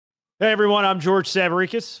Hey everyone, I'm George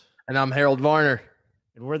Savaricas, And I'm Harold Varner.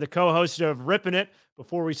 and we're the co-hosts of Rippin It.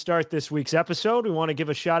 Before we start this week's episode, we want to give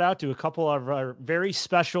a shout out to a couple of our very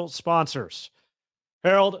special sponsors.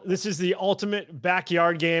 Harold, this is the ultimate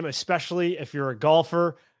backyard game, especially if you're a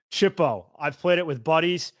golfer. Chippo. I've played it with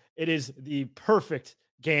buddies. It is the perfect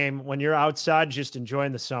game when you're outside just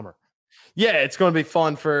enjoying the summer. Yeah, it's going to be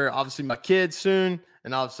fun for obviously my kids soon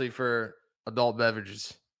and obviously for adult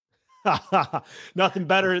beverages. Nothing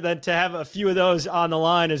better than to have a few of those on the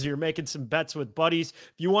line as you're making some bets with buddies.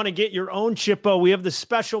 If you want to get your own Chippo, we have the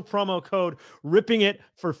special promo code Ripping It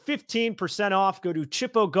for 15% off. Go to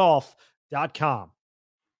chippogolf.com.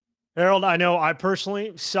 Harold, I know I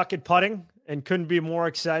personally suck at putting and couldn't be more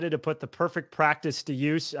excited to put the perfect practice to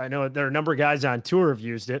use. I know there are a number of guys on tour have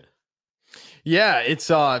used it. Yeah, it's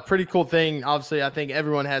a pretty cool thing. Obviously, I think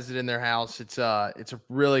everyone has it in their house. It's a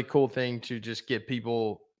really cool thing to just get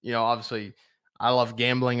people, obviously I love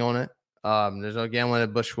gambling on it. There's no gambling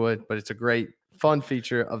at Bushwood, but it's a great fun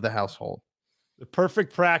feature of the household. The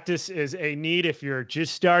perfect practice is a need if you're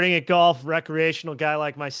just starting at golf, recreational guy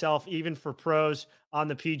like myself, even for pros on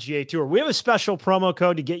the PGA Tour. We have a special promo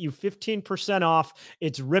code to get you 15% off.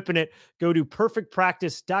 It's Ripping It. Go to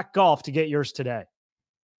perfectpractice.golf to get yours today.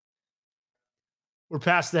 We're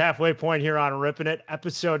past the halfway point here on Ripping It,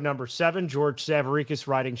 episode number 7. George Savaricas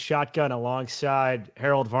riding shotgun alongside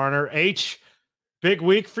Harold Varner. H, big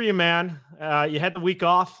week for you, man. You had the week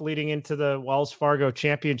off leading into the Wells Fargo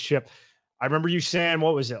Championship. I remember you saying,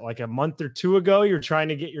 what was it, like a month or two ago, you're trying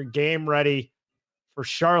to get your game ready for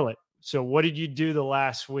Charlotte. So what did you do the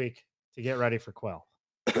last week to get ready for Quail?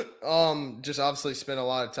 Just obviously spent a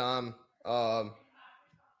lot of time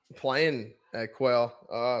playing at Quail.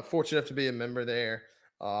 Fortunate enough to be a member there.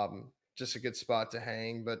 Just a good spot to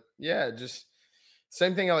hang. But yeah, just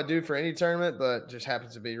same thing I would do for any tournament, but just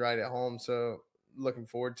happens to be right at home. So looking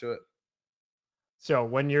forward to it. So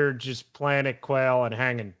when you're just playing at Quail and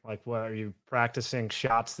hanging, like what are you practicing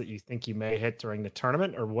shots that you think you may hit during the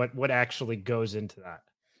tournament, or what actually goes into that?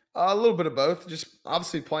 A little bit of both. Just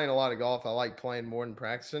obviously playing a lot of golf. I like playing more than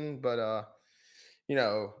practicing, but you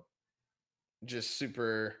know, just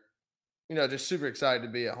super, just super excited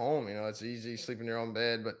to be at home. It's easy, sleep in your own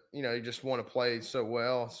bed, but you just want to play so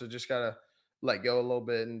well. So just gotta let go a little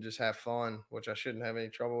bit and just have fun, which I shouldn't have any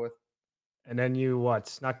trouble with. And then you what,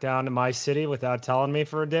 snuck down to my city without telling me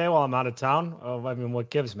for a day while I'm out of town? Oh, I mean, what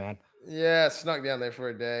gives, man? Yeah, snuck down there for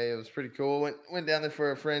a day. It was pretty cool. Went down there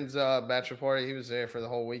for a friend's bachelor party. He was there for the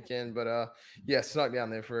whole weekend, but yeah, snuck down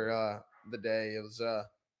there for the day. It was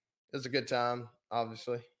a good time.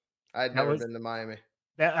 Obviously, I had That never was been to Miami.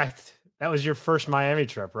 that was your first Miami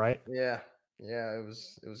trip, right? Yeah, yeah, it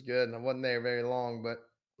was good. And I wasn't there very long, but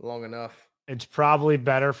long enough, It's probably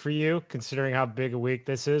better for you considering how big a week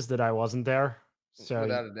this is that I wasn't there. So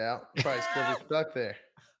without a doubt. Probably still be stuck there.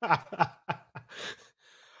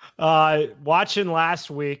 watching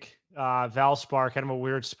last week, Valspar, kind of a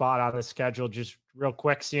weird spot on the schedule. Just real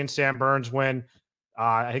quick, seeing Sam Burns win.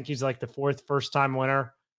 I think he's like the fourth first-time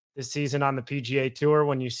winner this season on the PGA Tour.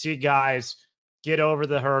 When you see guys get over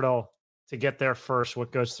the hurdle to get there first,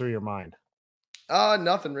 what goes through your mind?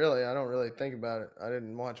 Nothing really. I don't really think about it. I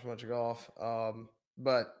didn't watch much golf.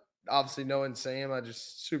 But obviously knowing Sam, I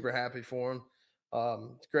just super happy for him.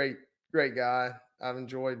 Great, great guy. I've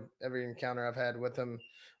enjoyed every encounter I've had with him.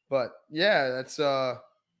 But yeah, that's what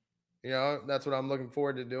I'm looking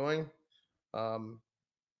forward to doing. Um,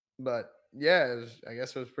 but yeah, I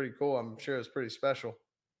guess it was pretty cool. I'm sure it was pretty special.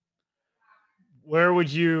 Where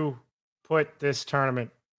would you put this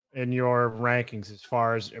tournament in your rankings as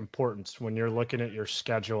far as importance when you're looking at your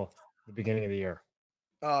schedule at the beginning of the year?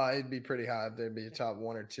 It'd be pretty high if there'd be a top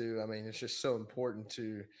one or two. I mean, it's just so important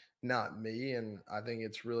to not me, and I think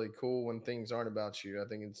it's really cool when things aren't about you. I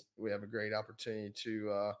think we have a great opportunity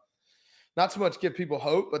to not so much give people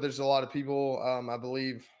hope, but there's a lot of people. I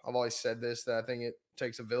believe I've always said this that I think it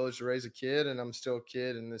takes a village to raise a kid, and I'm still a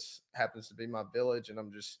kid, and this happens to be my village, and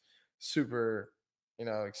I'm just super,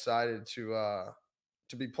 excited to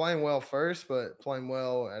be playing well first, but playing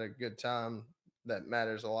well at a good time that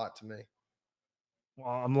matters a lot to me. Well,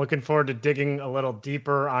 I'm looking forward to digging a little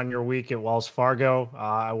deeper on your week at Wells Fargo.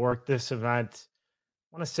 I worked this event,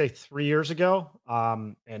 I want to say 3 years ago.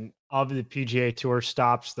 And of the PGA Tour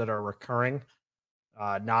stops that are recurring,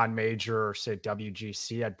 non-major or say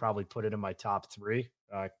WGC, I'd probably put it in my top three.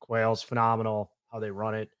 Quail's phenomenal. How they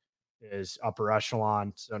run it is upper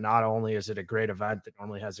echelon. So not only is it a great event that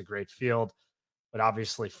normally has a great field, but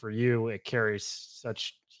obviously for you, it carries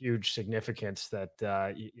such huge significance that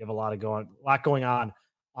you have a lot going on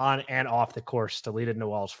and off the course to lead into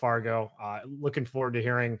Wells Fargo. Looking forward to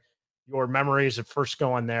hearing your memories of first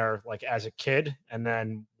going there, like as a kid, and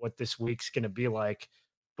then what this week's going to be like.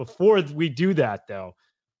 Before we do that, though,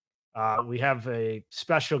 we have a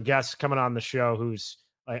special guest coming on the show who's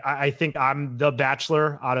like, I think I'm the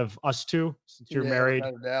bachelor out of us two, since you're married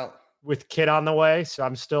without a doubt. with kid on the way. So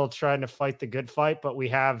I'm still trying to fight the good fight, but we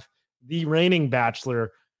have the reigning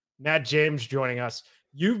bachelor, Matt James, joining us.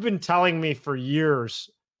 You've been telling me for years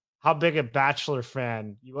how big a Bachelor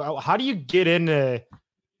fan you are. How do you get into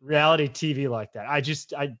reality TV like that?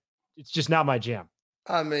 It's just not my jam.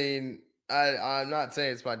 I mean, I'm not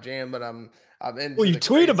saying it's my jam, but I'm into Well, you the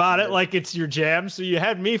tweet about it craziness. like it's your jam, so you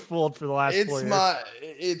had me fooled for the last 4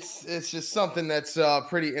 years. It's just something that's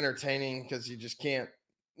pretty entertaining because you just can't.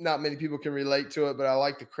 Not many people can relate to it, but I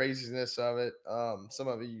like the craziness of it. Some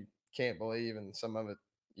of it you can't believe, and some of it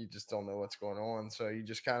you just don't know what's going on. So you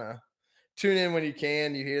just kind of tune in when you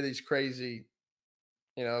can. You hear these crazy,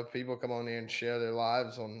 people come on there and share their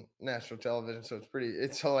lives on national television. So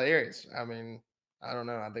it's hilarious. I mean, I don't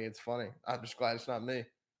know. I think it's funny. I'm just glad it's not me.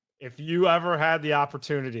 If you ever had the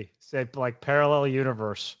opportunity, say like parallel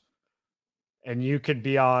universe, and you could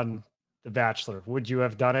be on The Bachelor, would you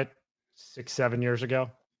have done it 6, 7 years ago?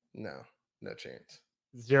 No, no chance.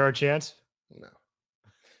 Zero chance? No,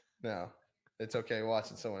 no. It's okay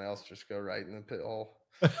watching someone else just go right in the pit hole.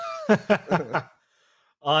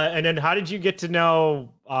 And then how did you get to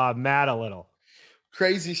know Matt a little?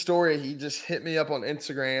 Crazy story. He just hit me up on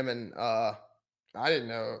Instagram, and I didn't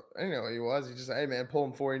know who he was. He just said, "Hey man, pull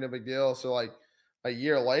him for you, no big deal." So like a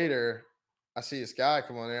year later, I see this guy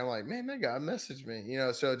come on there. I'm like, man, that guy messaged me.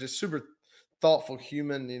 So just super thoughtful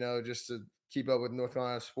human. Just to keep up with North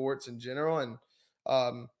Carolina sports in general,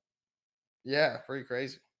 and yeah, pretty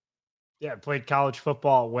crazy. Yeah, played college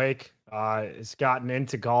football at Wake. Has gotten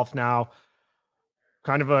into golf now.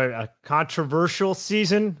 Kind of a controversial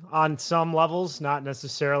season on some levels, not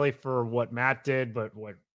necessarily for what Matt did, but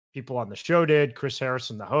what people on the show did. Chris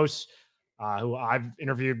Harrison, the host, who I've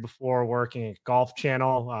interviewed before working at Golf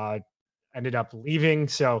Channel, ended up leaving.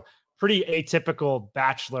 So pretty atypical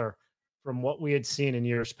Bachelor from what we had seen in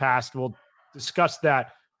years past. We'll discuss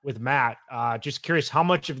that with Matt. Just curious, how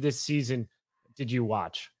much of this season did you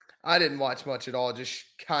watch? I didn't watch much at all. Just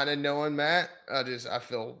kind of knowing Matt, I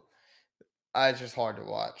feel it's just hard to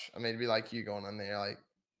watch. I mean, it'd be like you going on there, like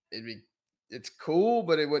it's cool,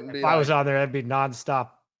 but it wouldn't If be I was like, on there, that'd be nonstop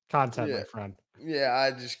content, yeah, my friend. yeah.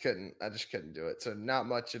 I just couldn't do it. So not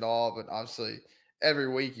much at all. But obviously,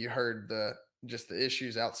 every week you heard the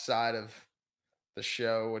issues outside of the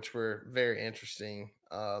show, which were very interesting.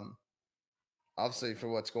 Obviously for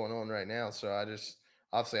what's going on right now. So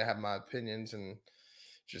obviously I have my opinions, and it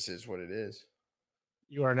just is what it is.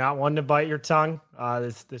 You are not one to bite your tongue.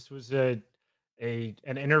 This was an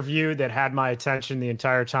interview that had my attention the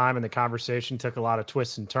entire time, and the conversation took a lot of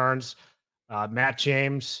twists and turns. Matt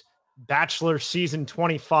James, Bachelor season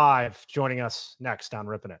 25, joining us next on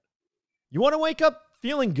Rippin' It. You want to wake up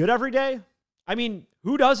feeling good every day? I mean,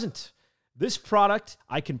 who doesn't? This product,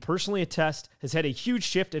 I can personally attest, has had a huge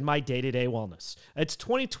shift in my day-to-day wellness. It's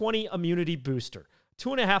 2020 Immunity Booster,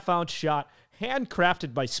 2.5-ounce shot,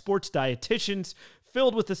 handcrafted by sports dietitians,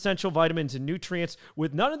 filled with essential vitamins and nutrients,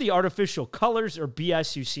 with none of the artificial colors or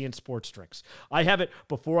BS you see in sports drinks. I have it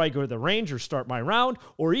before I go to the range or start my round,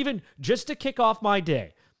 or even just to kick off my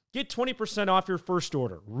day. Get 20% off your first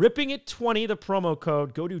order. Ripping It 20, the promo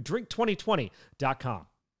code. Go to drink2020.com.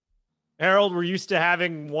 Harold, we're used to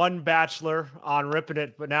having one Bachelor on Rippin'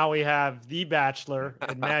 It, but now we have the Bachelor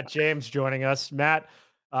and Matt James joining us. Matt,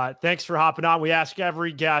 thanks for hopping on. We ask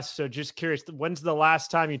every guest, so just curious, when's the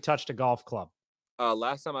last time you touched a golf club?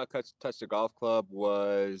 Last time I touched a golf club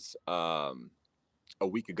was a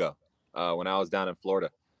week ago when I was down in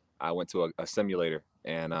Florida. I went to a simulator,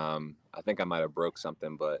 and I think I might have broke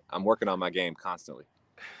something, but I'm working on my game constantly.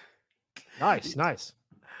 Nice.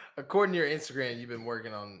 According to your Instagram, you've been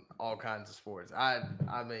working on all kinds of sports. I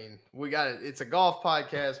mean, we got it. It's a golf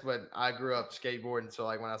podcast, but I grew up skateboarding, so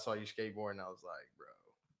like when I saw you skateboarding, I was like, bro,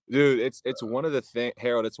 dude, it's one of the things,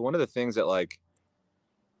 Harold. It's one of the things that, like,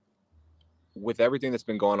 with everything that's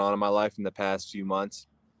been going on in my life in the past few months,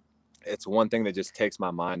 it's one thing that just takes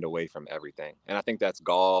my mind away from everything. And I think that's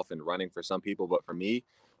golf and running for some people, but for me,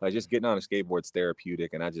 like, just getting on a skateboard's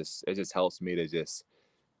therapeutic, and it just helps me to just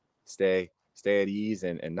stay at ease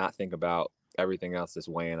and not think about everything else that's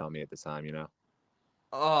weighing on me at the time,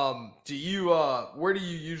 do you where do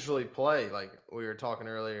you usually play? Like we were talking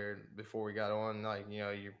earlier before we got on, like,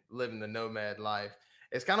 you're living the nomad life.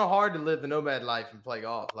 It's kind of hard to live the nomad life and play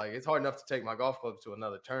golf. Like it's hard enough to take my golf clubs to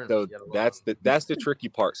another tournament. So that's the tricky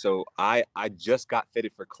part. So I just got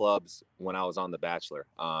fitted for clubs when I was on The Bachelor.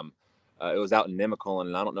 It was out in Nemacolin,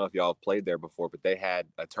 and I don't know if y'all played there before, but they had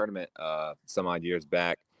a tournament some odd years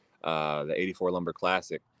back, the 84 Lumber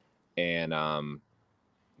Classic, and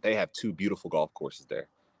they have 2 beautiful golf courses there.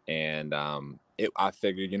 And I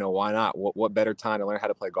figured, why not? What better time to learn how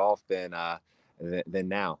to play golf than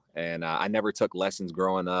now? And I never took lessons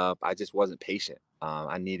growing up. I just wasn't patient.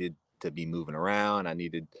 I needed to be moving around. I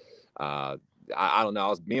needed, I don't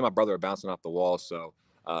know. Me and my brother were bouncing off the wall, so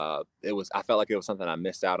I felt like it was something I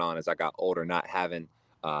missed out on as I got older, not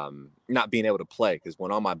being able to play. Because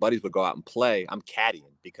when all my buddies would go out and play, I'm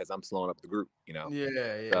caddying because I'm slowing up the group,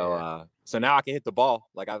 Yeah. So now I can hit the ball.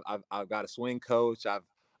 Like I've got a swing coach.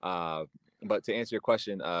 But to answer your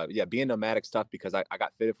question, being nomadic's tough because I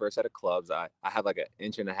got fitted for a set of clubs. I have like 1.5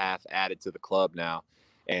 inches added to the club now,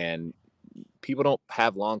 and people don't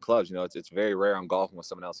have long clubs. It's very rare I'm golfing with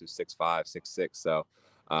someone else who's 6'5", 6'6". So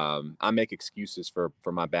I make excuses for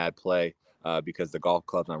my bad play because the golf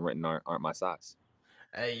clubs I'm renting aren't my size.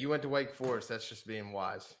 Hey, you went to Wake Forest. That's just being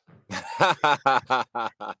wise. That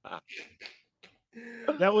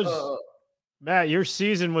was Matt. Your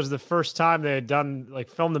season was the first time they had done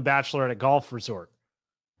filmed The Bachelor at a golf resort,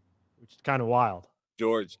 which is kind of wild.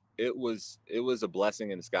 George, it was a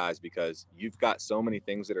blessing in disguise because you've got so many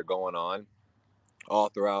things that are going on all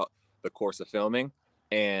throughout the course of filming,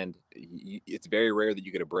 and it's very rare that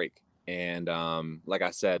you get a break. And like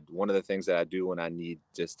I said, one of the things that I do when I need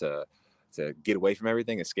just to get away from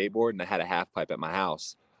everything is skateboard. And I had a half pipe at my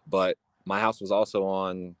house, but my house was also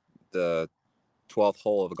on the 12th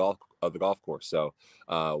hole of the golf course. So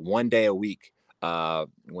one day a week,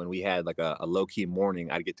 when we had like a low key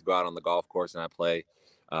morning, I'd get to go out on the golf course and I play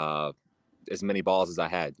as many balls as I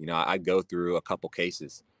had. I'd go through a couple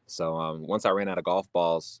cases. So once I ran out of golf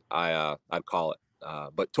balls, I'd call it.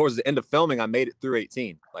 But towards the end of filming, I made it through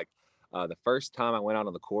 18. Like the first time I went out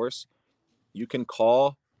on the course, you can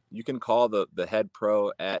call the head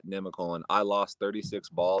pro at Nemacolin. I lost 36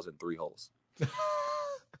 balls in 3 holes.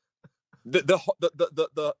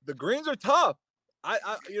 The greens are tough.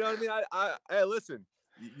 You know what I mean? I listen.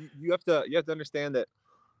 You have to understand that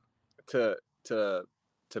to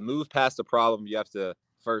move past the problem, you have to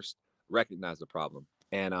first recognize the problem.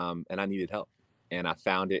 And I needed help, and I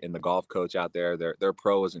found it in the golf coach out there. Their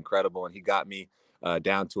pro was incredible, and he got me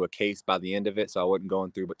down to a case by the end of it, so I wasn't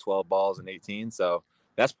going through but 12 balls in 18. So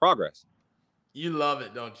that's progress. You love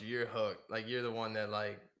it, don't you? You're hooked. Like you're the one that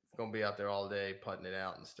gonna be out there all day putting it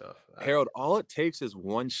out and stuff. Harold, all it takes is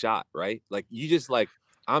one shot, right? Like you just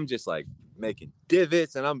I'm just making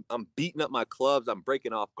divots, and I'm beating up my clubs. I'm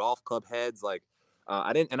breaking off golf club heads.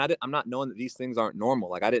 I'm not knowing that these things aren't normal.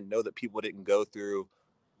 Like I didn't know that people didn't go through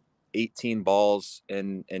 18 balls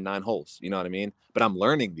in 9 holes. You know what I mean? But I'm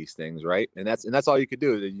learning these things, right? And that's all you could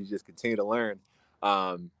do. You just continue to learn.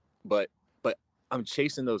 But I'm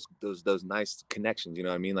chasing those nice connections. You know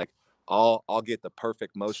what I mean? Like I'll get the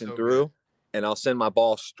perfect motion through, good. And I'll send my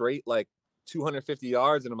ball straight 250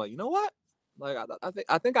 yards, and I'm like, you know what? Like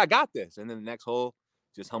I think I got this. And then the next hole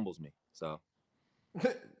just humbles me. So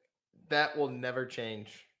that will never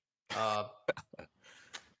change.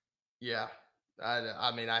 Yeah. I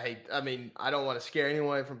don't want to scare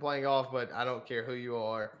anyone from playing golf, but I don't care who you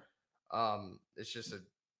are. It's just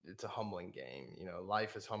it's a humbling game.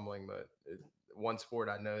 Life is humbling, but one sport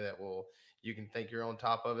I know that you can think you're on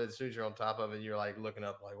top of it. As soon as you're on top of it, you're looking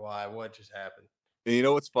up why, what just happened? And you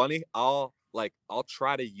know what's funny? I'll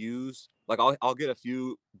try to use I'll get a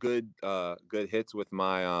few good hits with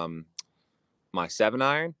my my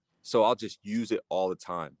 7-iron. So I'll just use it all the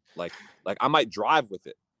time. Like I might drive with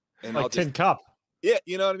it. And I'll tin cup. Yeah,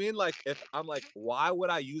 you know what I mean? If I'm why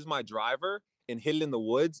would I use my driver and hit it in the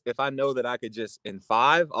woods if I know that I could just in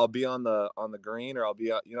 5 I'll be on the green, or I'll be,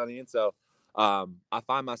 you know what I mean? So I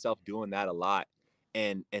find myself doing that a lot.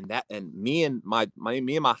 And me and my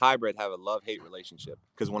hybrid have a love-hate relationship,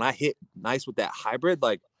 because when I hit nice with that hybrid,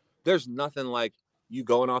 there's nothing like you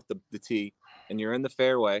going off the tee and you're in the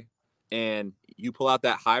fairway and you pull out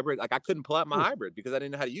that hybrid. I couldn't pull out my hybrid because I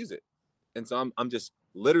didn't know how to use it. And so I'm just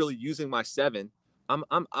literally using my 7.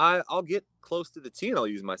 I'll get close to the tee and I'll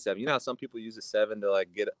use my 7. You know how some people use a 7 to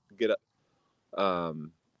get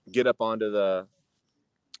up onto the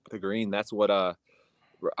green. That's what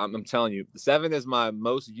I'm telling you. The 7 is my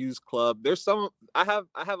most used club. There's some I have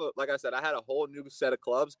like I said, I had a whole new set of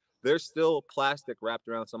clubs. There's still plastic wrapped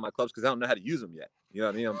around some of my clubs because I don't know how to use them yet. You know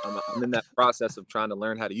what I mean? I'm in that process of trying to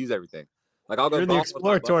learn how to use everything. I'll go. You're in the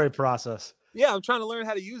exploratory process. Yeah, I'm trying to learn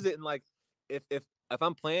how to use it, and if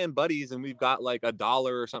I'm playing buddies and we've got $1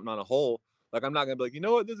 or something on a hole, I'm not gonna be you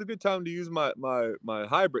know what, this is a good time to use my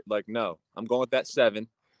hybrid. No, I'm going with that 7.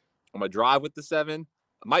 I'm gonna drive with the 7.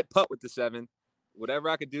 I might putt with the 7, whatever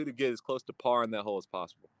I could do to get as close to par in that hole as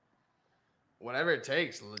possible. Whatever it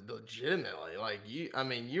takes, legitimately. Like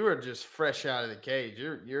you were just fresh out of the cage.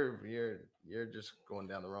 You're just going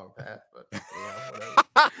down the wrong path, but whatever.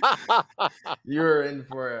 You're in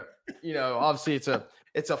for it. Obviously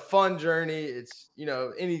it's a fun journey. It's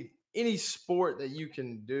any sport that you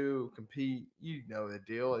can do, compete, the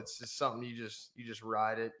deal. It's just something you just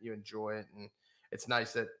ride it, you enjoy it, and it's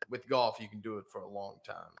nice that with golf you can do it for a long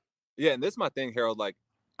time. Yeah, and this is my thing, Harold. Like,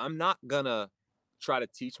 I'm not gonna try to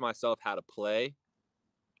teach myself how to play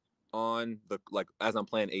on as I'm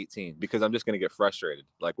playing 18 because I'm just gonna get frustrated.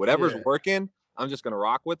 Like, whatever's working, I'm just gonna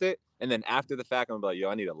rock with it. And then after the fact, I'm gonna be like, yo,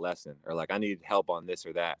 I need a lesson, or like I need help on this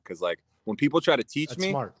or that. Because like when people try to teach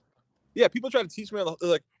me, smart. Yeah, people try to teach me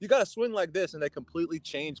like you gotta swing like this, and they completely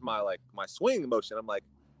change my swing motion. I'm like,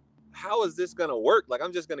 how is this gonna work? Like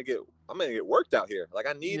I'm gonna get worked out here. Like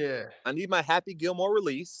I need my Happy Gilmore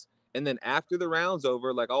release, and then after the round's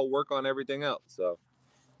over, like I'll work on everything else. So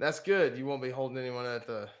that's good. You won't be holding anyone at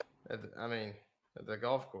the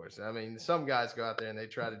golf course. I mean, some guys go out there and they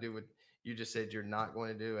try to do what you just said you're not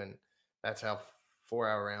going to do, and that's how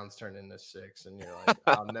 4-hour rounds turn into 6, and you're like,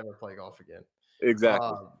 I'll never play golf again.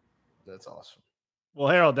 Exactly. That's awesome. Well,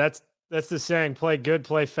 Harold, that's the saying: play good,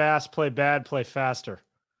 play fast, play bad, play faster.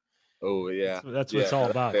 Oh yeah, that's what it's all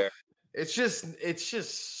about. Fair. It's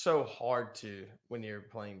just so hard to when you're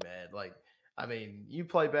playing bad. Like, I mean, you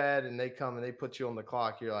play bad and they come and they put you on the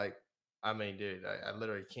clock. You're like, I mean, dude, I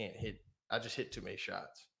literally can't hit. I just hit too many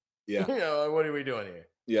shots. Yeah. What are we doing here?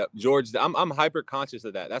 Yeah, George, I'm hyper conscious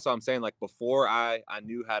of that. That's what I'm saying. Like before I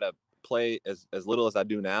knew how to play as little as I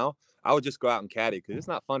do now, I would just go out and caddy because it's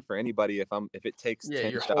not fun for anybody if it takes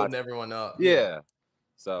 10 you're shots. holding everyone up. Yeah.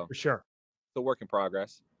 So for sure. It's a work in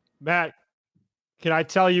progress. Matt, can I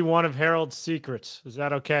tell you one of Harold's secrets? Is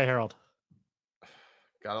that okay, Harold?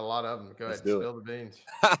 Got a lot of them. Go ahead, spill the beans.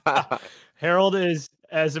 Harold is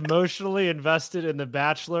as emotionally invested in The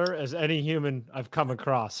Bachelor as any human I've come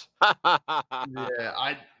across.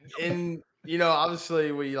 Obviously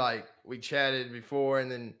we chatted before,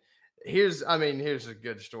 and then here's a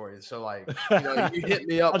good story. So like, you hit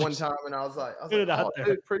me up one time, and I was like, dude,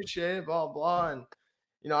 appreciate it, blah blah, and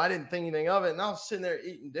I didn't think anything of it, and I was sitting there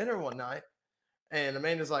eating dinner one night, and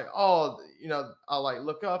Amanda's like, oh, I like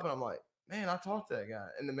look up, and I'm like, man, I talked to that guy,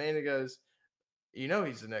 and Amanda goes,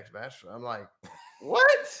 he's the next Bachelor. I'm like,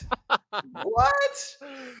 what? What?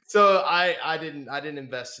 So I didn't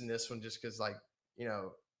invest in this one just because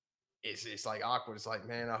it's like awkward. It's like,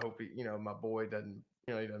 man, I hope my boy doesn't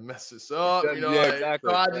he doesn't mess this up.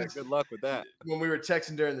 Exactly. So good luck with that. When we were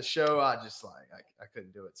texting during the show, I just I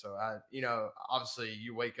couldn't do it. So obviously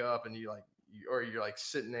you wake up and you're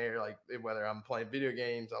sitting there like whether I'm playing video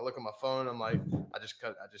games, I look at my phone, I'm like, I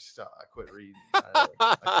quit reading. I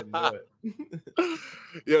couldn't do it.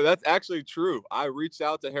 Yeah, that's actually true. I reached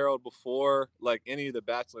out to Harold before like any of the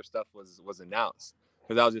Bachelor stuff was announced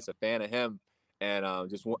because I was just a fan of him, and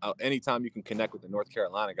just anytime you can connect with the North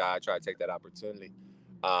Carolina guy, I try to take that opportunity.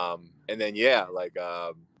 And then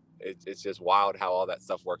it's just wild how all that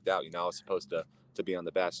stuff worked out. I was supposed to be on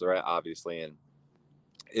the Bachelorette, obviously, and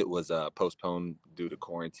it was postponed due to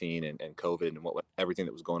quarantine and COVID and everything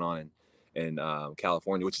that was going on in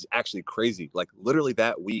California, which is actually crazy. Like literally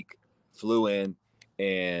that week, flew in,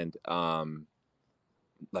 and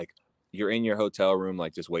like you're in your hotel room,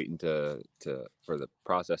 like just waiting for the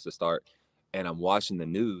process to start, and I'm watching the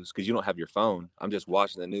news because you don't have your phone. I'm just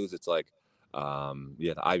watching the news. It's like,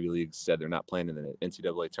 the Ivy League said they're not playing in the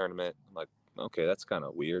NCAA tournament. I'm like, okay, that's kind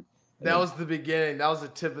of weird. That was the beginning. That was the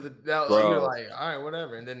tip of you were like, all right,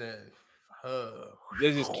 whatever. And then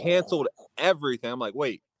they just canceled everything. I'm like,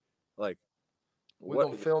 wait, like we're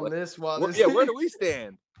gonna film this while this. Yeah, where do we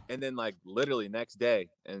stand? And then like literally next day,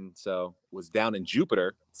 and so was down in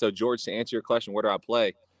Jupiter. So George, to answer your question, where do I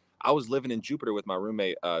play? I was living in Jupiter with my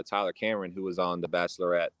roommate Tyler Cameron, who was on The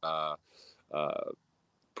Bachelorette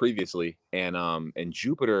previously, and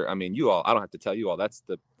Jupiter. I mean, I don't have to tell you all. That's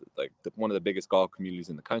one of the biggest golf communities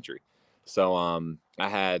in the country. So I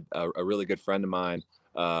had a really good friend of mine,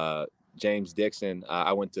 James Dixon.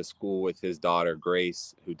 I went to school with his daughter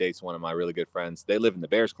Grace, who dates one of my really good friends. They live in the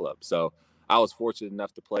Bears Club, so I was fortunate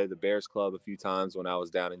enough to play the Bears Club a few times when I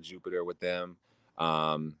was down in Jupiter with them.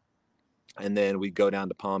 And then we'd go down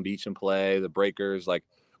to Palm Beach and play the Breakers. Like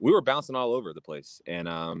we were bouncing all over the place, and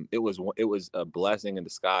it was a blessing in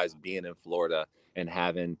disguise being in Florida and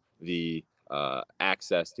having the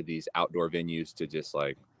access to these outdoor venues to just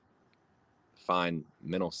like find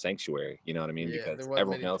mental sanctuary. You know what I mean? Yeah, because there wasn't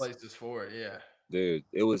everyone many else, places for it. Yeah, dude,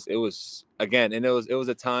 it was again, and it was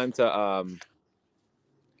a time to.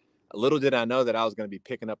 Little did I know that I was going to be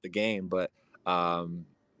picking up the game, but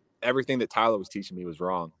everything that Tyler was teaching me was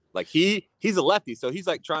wrong. Like he's a lefty, so he's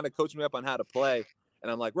like trying to coach me up on how to play,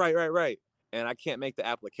 and I'm like, right, and I can't make the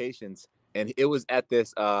applications. And it was at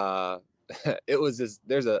this it was this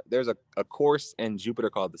there's a course in Jupiter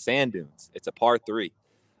called the Sand Dunes. It's a par 3.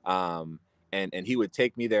 And he would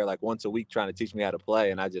take me there like once a week trying to teach me how to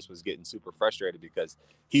play, and I just was getting super frustrated because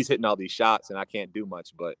he's hitting all these shots and I can't do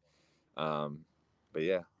much. But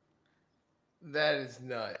yeah. That is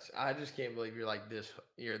nuts. I just can't believe you're like this.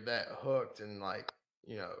 You're that hooked and like,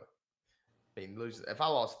 you know, I mean, losing. If I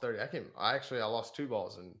lost 30, I lost 2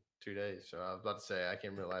 balls in 2 days. So I was about to say, I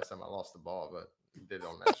can't remember the last time I lost the ball, but did it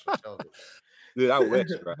on national television. Dude, I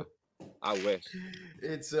wish, bro. I wish.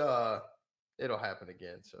 It's, it'll happen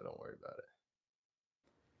again. So don't worry about it.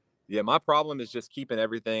 Yeah. My problem is just keeping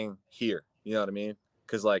everything here. You know what I mean?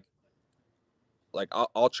 Cause like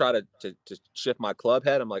I'll try to shift my club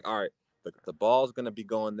head. I'm like, all right, the ball's going to be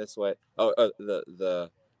going this way. Oh, the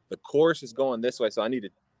course is going this way. So I need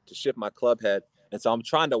to shift my club head. And so I'm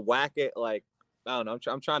trying to whack it. Like, I don't know.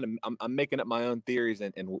 I'm making up my own theories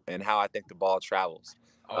and how I think the ball travels.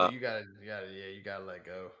 Oh, you gotta let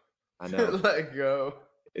go. I know. Let go.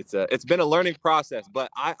 It's been a learning process,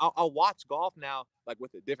 but I'll watch golf now, like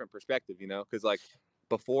with a different perspective, you know? Cause like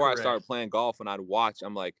before I started playing golf, when I'd watch,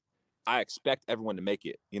 I'm like, I expect everyone to make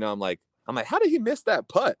it. You know, I'm like, how did he miss that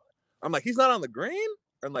putt? I'm like, he's not on the green?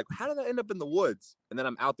 Or I'm like, how did that end up in the woods? And then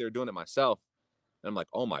I'm out there doing it myself. And I'm like,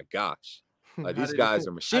 oh my gosh. Like these guys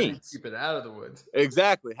are machines. How do you keep it out of the woods?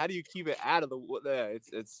 Exactly. How do you keep it out of the woods? Yeah,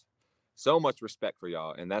 it's so much respect for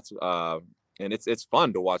y'all. And that's and it's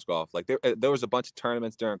fun to watch golf. Like there was a bunch of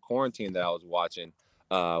tournaments during quarantine that I was watching,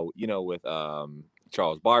 you know, with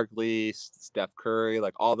Charles Barkley, Steph Curry,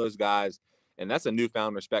 like all those guys. And that's a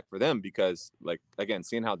newfound respect for them because, like, again,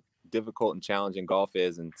 seeing how difficult and challenging golf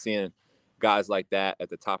is and seeing guys like that at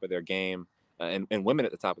the top of their game and women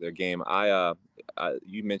at the top of their game.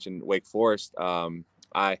 You mentioned Wake Forest.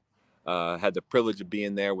 I had the privilege of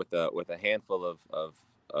being there with a handful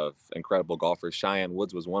of incredible golfers. Cheyenne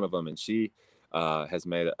Woods was one of them, and she has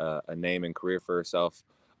made a name and career for herself.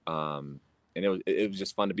 And it was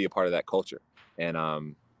just fun to be a part of that culture.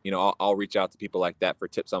 And you know, I'll reach out to people like that for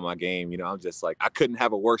tips on my game. You know, I'm just like, I couldn't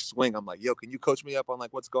have a worse swing. I'm like, yo, can you coach me up on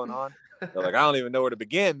like what's going on? They're like, I don't even know where to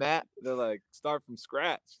begin, Matt. They're like, start from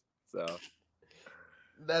scratch. So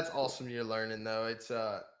that's awesome. You're learning though. It's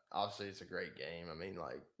obviously it's a great game. I mean,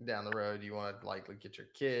 like down the road, you want to like get your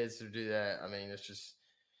kids to do that. I mean,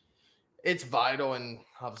 it's vital and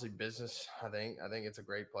obviously business. I think it's a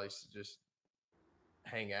great place to just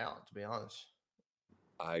hang out, to be honest.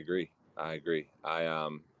 I agree.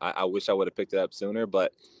 I wish I would have picked it up sooner,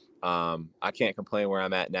 but I can't complain where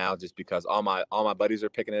I'm at now just because all my buddies are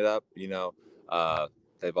picking it up. You know,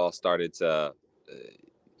 they've all started to.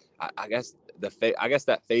 I guess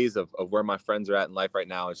that phase of where my friends are at in life right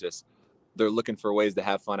now is just they're looking for ways to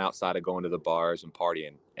have fun outside of going to the bars and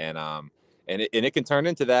partying, and it can turn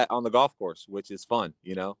into that on the golf course, which is fun.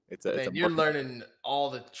 You know, You're learning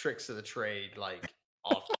all the tricks of the trade like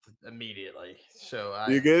off immediately. So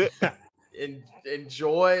you get it.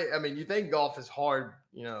 Enjoy. I mean, you think golf is hard,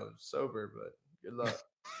 you know, sober, but good luck.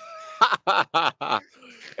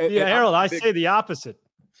 Harold, I say the opposite.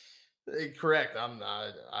 Correct. I'm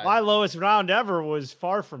not. My lowest round ever was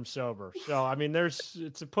far from sober. So I mean,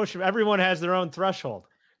 it's a push. Everyone has their own threshold.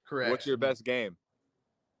 Correct. What's your best game?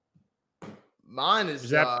 Mine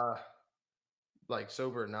is like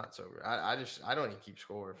sober or not sober. I don't even keep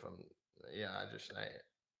score from.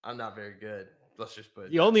 I'm not very good. Let's just put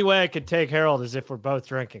it. The only way I could take Harold is if we're both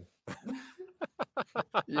drinking.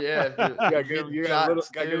 Yeah, you gotta get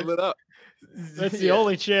lit up. That's the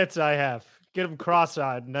only chance I have. Get him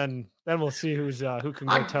cross-eyed, and then we'll see who can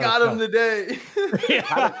go toe. I got him today.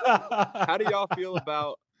 How do y'all feel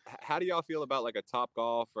about like a Top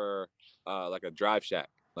Golf or like a Drive Shack?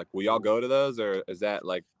 Like, will y'all go to those, or is that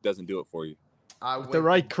like doesn't do it for you? With the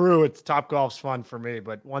right crew, it's Top Golf's fun for me,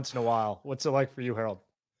 but once in a while. What's it like for you, Harold?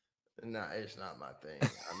 No, it's not my thing.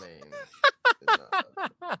 I mean,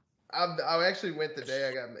 I actually went the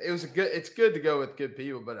day it's good to go with good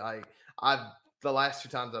people, but the last 2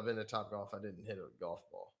 times I've been to Top Golf, I didn't hit a golf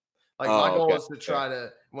ball. Like my goal is to try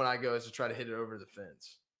to hit it over the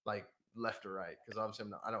fence, like left or right, because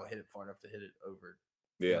obviously I don't hit it far enough to hit it over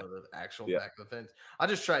the actual back of the fence. I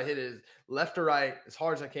just try to hit it left or right as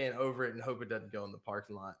hard as I can over it and hope it doesn't go in the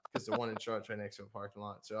parking lot, because the one in Charlotte's right next to a parking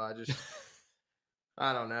lot. So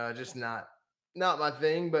I don't know, just not my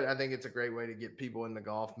thing, but I think it's a great way to get people into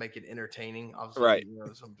golf, make it entertaining. Obviously, right. You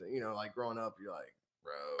know, something, you know, like growing up, you're like,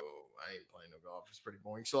 bro, I ain't playing no golf. It's pretty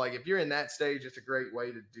boring. So like if you're in that stage, it's a great way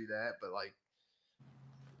to do that. But like,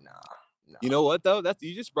 You know what though?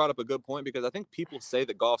 You just brought up a good point, because I think people say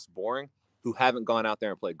that golf's boring who haven't gone out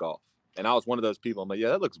there and played golf. And I was one of those people. I'm like, yeah,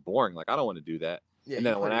 that looks boring. Like, I don't want to do that. Yeah, And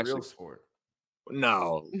you then when played a actually, real sport.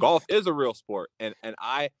 no, golf is a real sport. And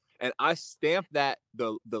I stamp that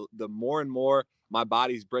the more and more my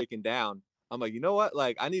body's breaking down, I'm like, you know what?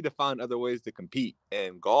 Like, I need to find other ways to compete.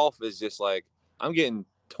 And golf is just like, I'm getting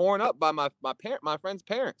torn up by my friends'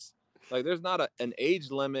 parents. Like, there's not an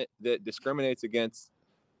age limit that discriminates against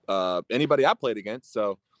anybody I played against.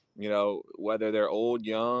 So, you know, whether they're old,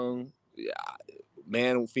 young,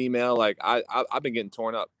 man, female, like I've been getting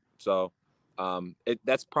torn up. So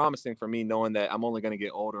that's promising for me, knowing that I'm only going to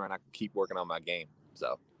get older and I can keep working on my game.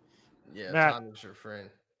 So yeah, Matt, time is your friend.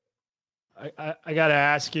 I got to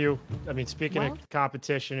ask you, I mean, speaking Well, of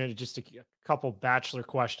competition, and just a couple Bachelor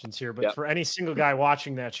questions here, but Yep. for any single guy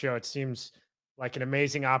watching that show, it seems like an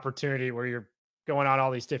amazing opportunity where you're going on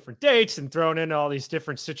all these different dates and thrown into all these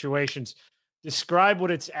different situations. Describe what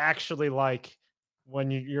it's actually like when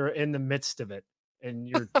you're in the midst of it and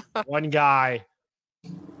you're one guy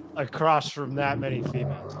across from that many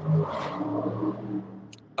females.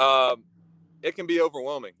 It can be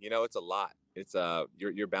overwhelming. You know, it's a lot. It's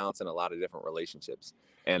you're balancing a lot of different relationships.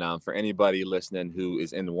 And for anybody listening who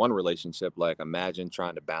is in one relationship, like, imagine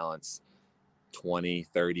trying to balance 20,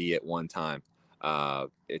 30 at one time.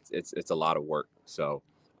 It's a lot of work. So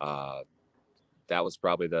that was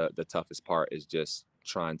probably the toughest part, is just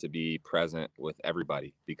trying to be present with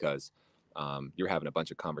everybody, because you're having a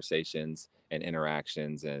bunch of conversations and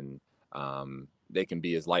interactions, and they can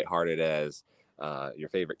be as lighthearted as your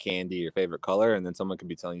favorite candy, your favorite color, and then someone can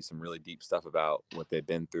be telling you some really deep stuff about what they've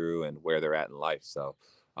been through and where they're at in life. So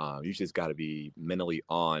you just got to be mentally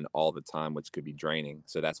on all the time, which could be draining.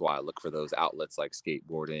 So that's why I look for those outlets like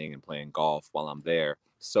skateboarding and playing golf while I'm there,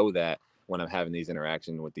 so that when I'm having these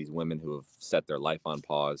interactions with these women who have set their life on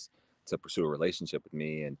pause to pursue a relationship with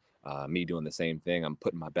me, and me doing the same thing, I'm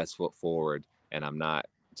putting my best foot forward, and I'm not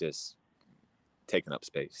just taking up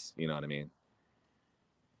space. You know what I mean?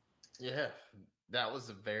 Yeah, that was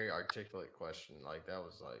a very articulate question. Like, that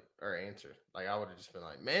was like, or answer. Like, I would have just been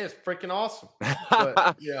like, man, it's freaking awesome.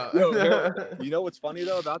 But yeah. You know what's funny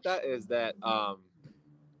though about that is that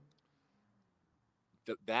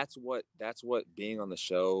that's what being on the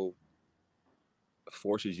show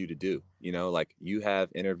forces you to do. You know, like, you have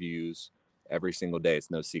interviews every single day.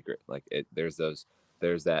 It's no secret. Like, there's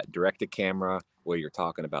that direct to camera where you're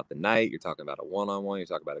talking about the night, you're talking about a one-on-one, you're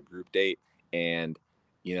talking about a group date. And,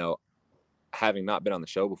 you know, having not been on the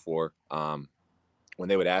show before, when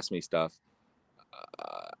they would ask me stuff,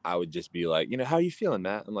 I would just be like, you know, how are you feeling,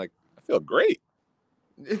 Matt? I'm like, I feel great.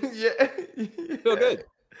 Yeah. I feel good.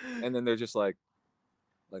 And then they're just like,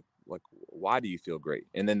 why do you feel great?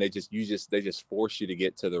 And then they just force you to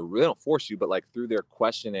get to they don't force you, but like, through their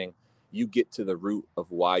questioning, you get to the root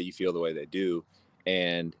of why you feel the way they do.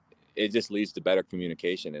 And it just leads to better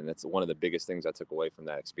communication. And that's one of the biggest things I took away from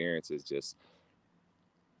that experience, is just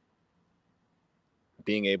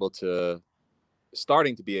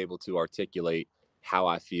starting to be able to articulate how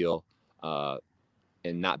I feel,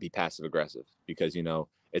 and not be passive aggressive, because, you know,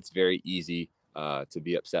 it's very easy to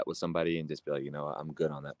be upset with somebody and just be like, you know, I'm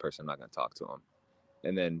good on that person, I'm not going to talk to them.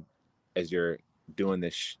 And then as you're doing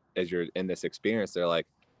this, as you're in this experience, they're like,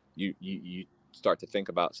 you start to think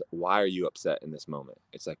about, why are you upset in this moment?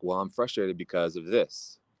 It's like, well, I'm frustrated because of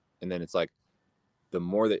this. And then it's like, the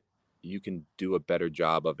more that you can do a better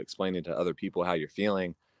job of explaining to other people how you're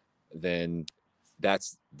feeling, then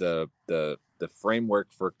that's the framework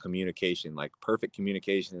for communication. Like, perfect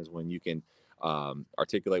communication is when you can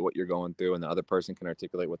articulate what you're going through, and the other person can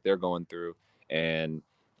articulate what they're going through, and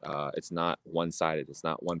it's not one-sided. It's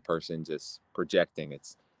not one person just projecting.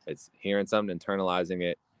 It's hearing something, internalizing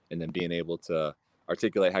it, and then being able to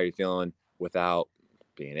articulate how you're feeling without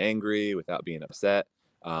being angry, without being upset.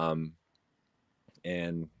 And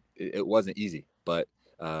it wasn't easy, but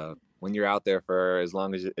when you're out there for as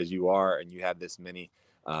long as you are, and you have this many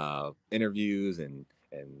interviews and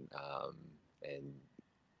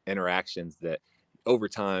interactions, that over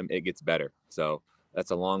time it gets better. So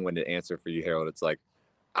that's a long-winded answer for you, Harold. It's like,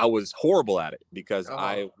 I was horrible at it because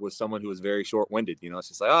I was someone who was very short-winded. You know, it's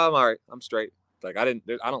just like, oh, I'm all right, I'm straight. Like, I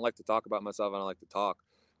don't like to talk about myself. I don't like to talk,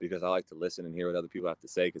 because I like to listen and hear what other people have to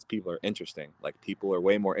say, because people are interesting. Like, people are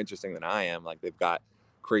way more interesting than I am. Like, they've got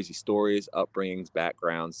crazy stories, upbringings,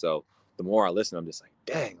 backgrounds. So the more I listen, I'm just like,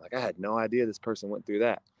 dang, like, I had no idea this person went through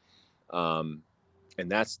that. And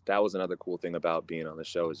that was another cool thing about being on the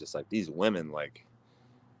show, is just like, these women, like,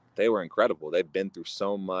 they were incredible. They've been through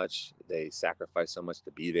so much. They sacrificed so much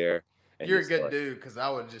to be there. And You're a good dude, because I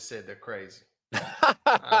would have just said they're crazy.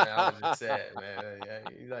 I was just saying, man.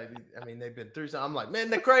 I mean, they've been through something. I'm like, man,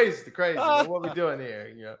 they're crazy. They're crazy. Man, what are we doing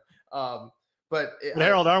here? But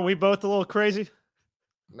Harold, aren't we both a little crazy?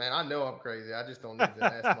 man, I know I'm crazy. I just don't need to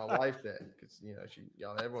ask my wife that because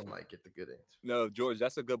everyone might get the good answer. No, George,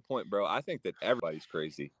 that's a good point, bro. I think that everybody's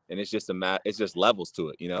crazy, and it's just it's just levels to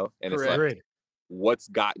it, And Correct. it's like, what's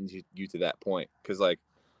gotten you to that point? Because like,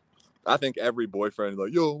 I think every boyfriend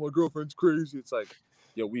like, yo, my girlfriend's crazy. It's like,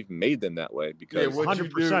 yo, we've made them that way because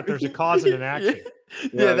 100%. There's a cause and an action.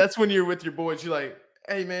 Yeah, that's when you're with your boys. You're like,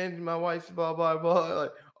 hey man, my wife's blah blah blah.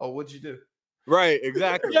 Like, oh, what'd you do? Right,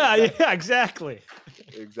 exactly. Yeah, exactly.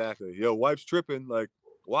 Exactly. Yo, wife's tripping. Like,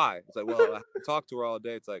 why? It's like, well, I talk to her all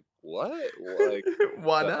day. It's like, what? Like,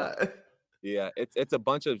 why not? Yeah, it's a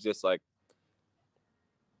bunch of just like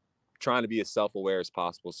trying to be as self-aware as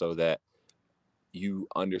possible so that you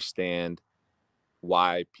understand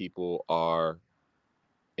why people are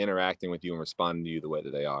interacting with you and responding to you the way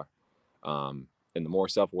that they are. And the more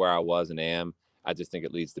self-aware I was and am, I just think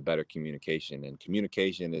it leads to better communication. And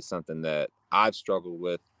communication is something that I've struggled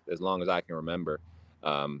with as long as I can remember,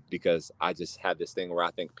 because I just have this thing where I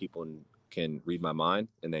think people can read my mind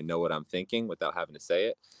and they know what I'm thinking without having to say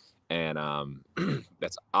it. And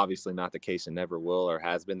that's obviously not the case and never will or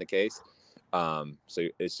has been the case. So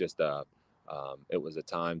it's just it was a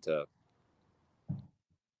time to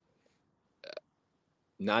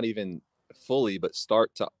not even fully, but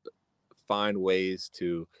start to find ways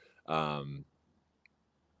to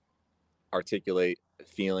articulate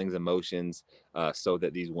feelings, emotions, so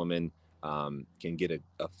that these women can get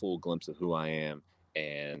a full glimpse of who I am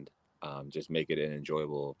and just make it an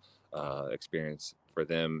enjoyable experience for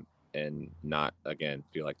them and not, again,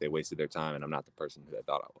 feel like they wasted their time and I'm not the person who they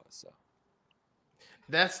thought I was. So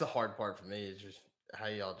that's the hard part for me is just how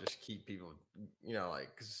y'all just keep people,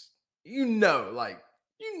 because when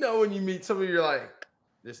you meet somebody, you're like,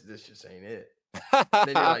 this just ain't it. Then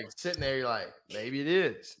you're like sitting there, you're like, maybe it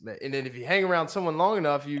is. And then if you hang around someone long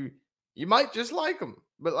enough, you might just like them.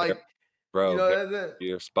 But like, bro,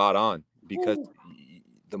 you're spot on because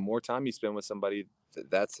the more time you spend with somebody,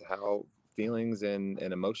 that's how feelings and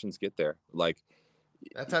emotions get there. Like,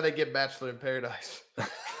 that's how they get Bachelor in Paradise.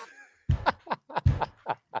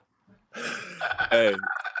 Hey,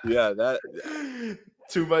 yeah, that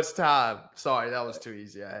too much time. Sorry, that was too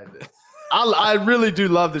easy. I had to. I really do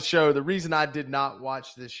love the show. The reason I did not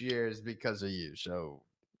watch this year is because of you. So,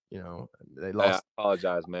 they lost. I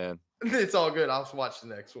apologize, man. It's all good. I'll watch the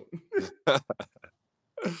next one.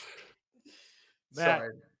 Matt,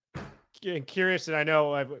 sorry. Getting curious, and I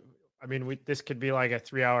know, I mean, this could be like a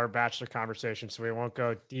 3-hour Bachelor conversation, so we won't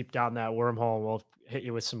go deep down that wormhole. We'll hit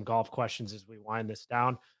you with some golf questions as we wind this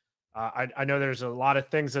down. I know there's a lot of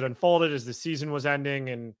things that unfolded as the season was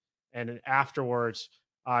ending and afterwards.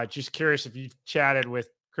 Just curious if you chatted with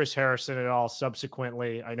Chris Harrison at all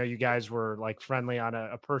subsequently. I know you guys were like friendly on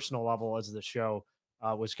a personal level as the show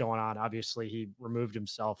was going on. Obviously, he removed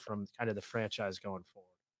himself from kind of the franchise going forward.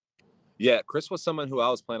 Yeah, Chris was someone who I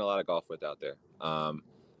was playing a lot of golf with out there.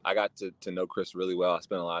 I got to know Chris really well. I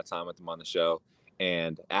spent a lot of time with him on the show.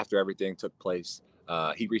 And after everything took place,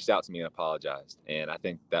 he reached out to me and apologized. And I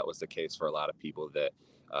think that was the case for a lot of people that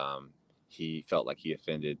he felt like he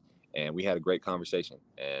offended. And we had a great conversation.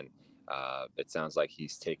 And it sounds like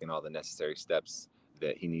he's taken all the necessary steps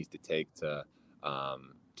that he needs to take to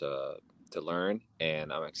learn.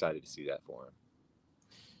 And I'm excited to see that for him.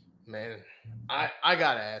 Man, I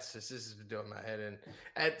gotta ask this. This has been doing my head in.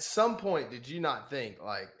 At some point, did you not think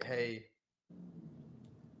like, hey,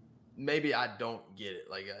 maybe I don't get it?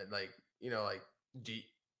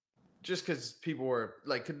 Just because people were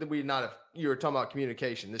like, could we not have? You were talking about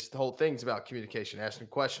communication. This whole thing's about communication, asking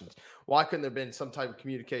questions. Why couldn't there have been some type of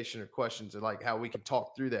communication or questions, and like how we can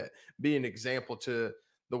talk through that, be an example to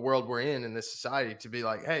the world we're in this society, to be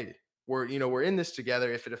like, hey, we're in this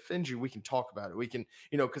together. If it offends you, we can talk about it. We can,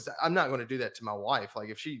 because I'm not going to do that to my wife. Like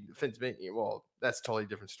if she offends me, well, that's a totally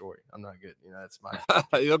different story. I'm not good. That's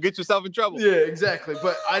my. You'll get yourself in trouble. Yeah, exactly.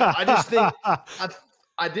 But I just think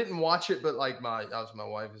I didn't watch it, but like my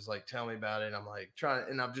wife is like, tell me about it. And I'm like trying,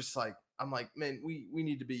 and I'm like, man, we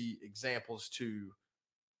need to be examples to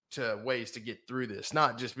ways to get through this,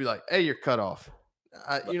 not just be like, hey, you're cut off.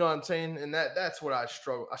 You know what I'm saying? And that's what I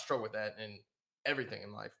struggle with that in everything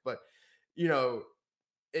in life. But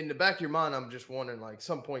in the back of your mind, I'm just wondering, like,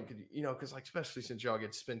 some point could because like especially since y'all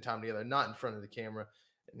get to spend time together, not in front of the camera,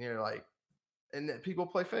 and you're like, and that people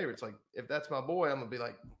play favorites. Like if that's my boy, I'm gonna be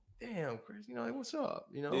like, damn, Chris, like, what's up?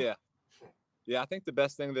 Yeah, I think the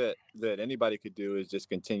best thing that anybody could do is just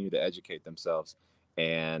continue to educate themselves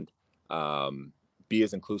and be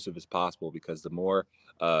as inclusive as possible, because the more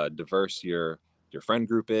diverse your friend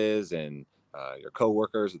group is, and your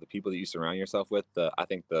coworkers or the people that you surround yourself with, I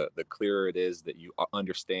think the clearer it is that you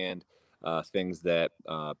understand things that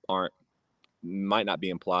aren't might not be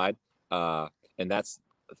implied. Uh, and that's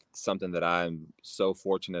something that I'm so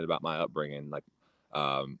fortunate about my upbringing. Like,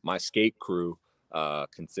 my skate crew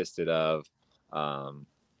consisted of a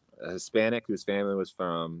Hispanic whose family was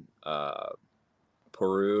from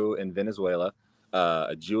Peru and Venezuela,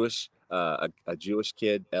 a Jewish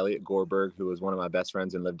kid, Elliot Gorberg, who was one of my best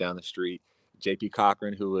friends and lived down the street, JP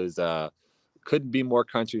Cochran, who was couldn't be more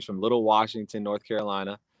countries, from Little Washington, North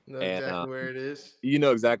Carolina. Know And exactly where it is. you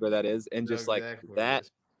know exactly where that is. And Know just like exactly where it that,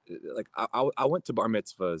 is. like I went to bar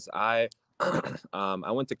mitzvahs. I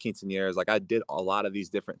went to quinceañeras. Like, I did a lot of these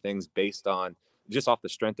different things based on just off the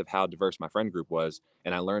strength of how diverse my friend group was.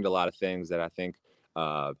 And I learned a lot of things that I think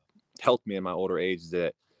uh, helped me in my older age,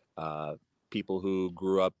 that uh, people who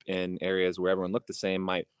grew up in areas where everyone looked the same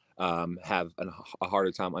might have a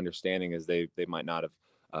harder time understanding, as they might not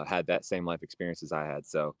have had that same life experience as I had.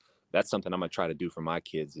 So that's something I'm gonna try to do for my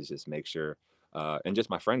kids, is just make sure, and just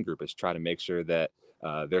my friend group, is try to make sure that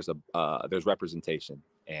there's representation.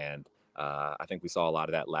 And I think we saw a lot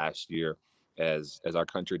of that last year as our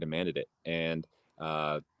country demanded it. And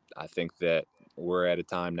I think that we're at a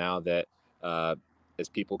time now that uh, as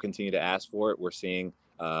people continue to ask for it, we're seeing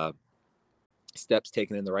steps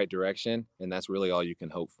taken in the right direction, and that's really all you can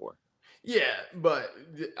hope for. Yeah, but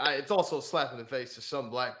it's also a slap in the face to some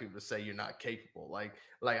black people to say you're not capable. Like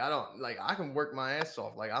I don't like I can work my ass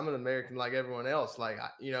off. Like I'm an American like everyone else. Like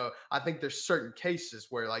I think there's certain cases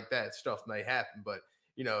where like that stuff may happen, but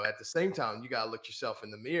at the same time, you gotta look yourself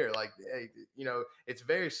in the mirror. Like, hey, it's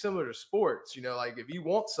very similar to sports. Like if you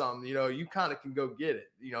want something, you kind of can go get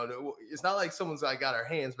it. It's not like someone's like got our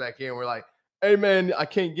hands back here and we're like, hey man, I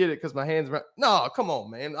can't get it because my hands. No, come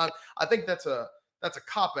on, man. I think that's a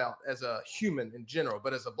cop out as a human in general.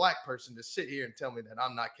 But as a black person, to sit here and tell me that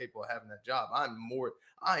I'm not capable of having that job, I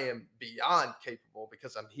am beyond capable,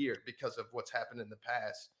 because I'm here because of what's happened in the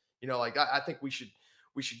past. Like I think we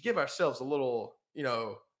should give ourselves a little,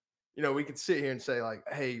 we can sit here and say like,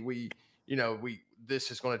 hey, we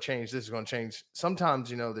this is going to change, this is going to change. Sometimes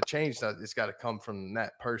the change that it's got to come from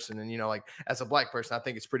that person. And like as a black person, I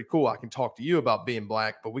think it's pretty cool. I can talk to you about being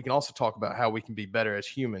black, but we can also talk about how we can be better as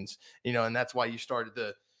humans. And that's why you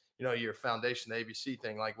started your foundation, the ABC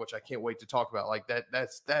thing, like, which I can't wait to talk about. Like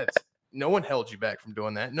that's no one held you back from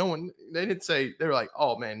doing that. No one, they didn't say, they were like,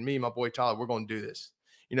 oh man, me and my boy Tyler, we're going to do this.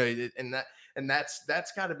 And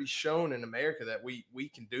that's got to be shown in America that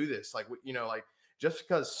we can do this. Like, like just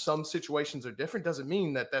because some situations are different doesn't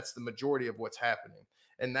mean that that's the majority of what's happening.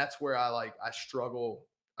 And that's where I struggle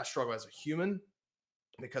as a human,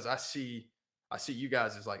 because I see you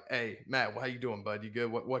guys as like, hey Matt, well, how you doing, bud? You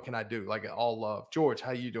good? What can I do? Like, all love. George,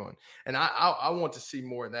 how you doing? And I want to see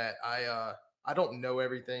more of that. I don't know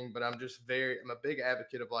everything, but I'm a big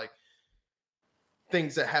advocate of like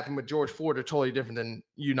things that happen with George Floyd are totally different than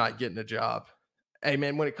you not getting a job. Hey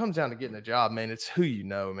man, when it comes down to getting a job, man, it's who you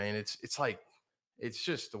know, man. It's like, it's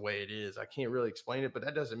just the way it is. I can't really explain it, but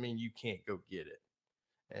that doesn't mean you can't go get it.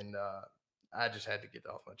 And I just had to get it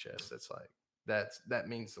off my chest. That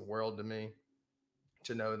means the world to me,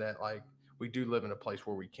 to know that like we do live in a place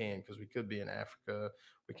where we can, because we could be in Africa,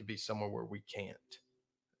 we could be somewhere where we can't.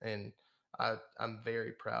 And I'm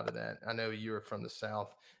very proud of that. I know you're from the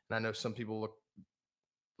South, and I know some people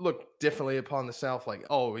look differently upon the South, like,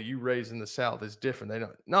 oh, you raised in the South is different. They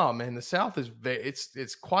don't. No, man, the South is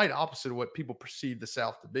it's quite opposite of what people perceive the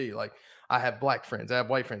South to be. Like, I have black friends, I have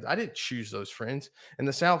white friends. I didn't choose those friends. In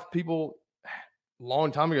the South, people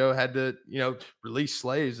long time ago had to release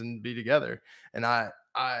slaves and be together. And I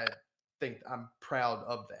think I'm proud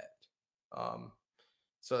of that.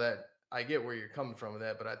 So that I get where you're coming from with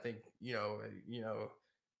that, but I think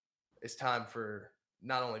it's time for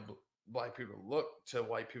not only black people to look to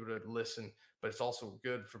white people to listen, but it's also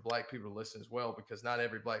good for black people to listen as well, because not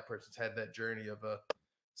every black person's had that journey of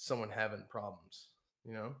someone having problems,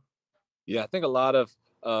 you know? Yeah, I think a lot of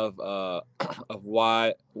of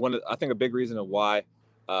why I think a big reason of why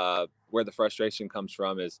where the frustration comes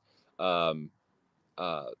from is um,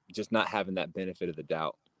 just not having that benefit of the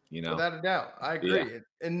doubt. You know? Without a doubt, I Yeah. agree.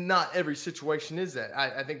 And not every situation is that.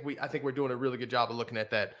 I think we're doing a really good job of looking at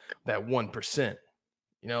that 1%.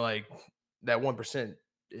 Like that 1%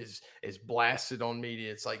 is blasted on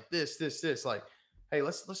media. It's like this. Like, hey,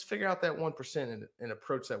 let's figure out that 1% and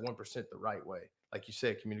approach that 1% the right way. like you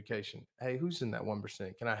said, communication. Hey, who's in that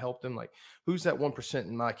 1%? Can I help them? Like, who's that 1%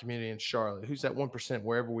 in my community in Charlotte? Who's that 1%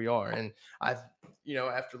 wherever we are? And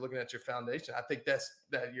after looking at your foundation, I think that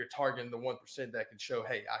you're targeting the 1% that can show,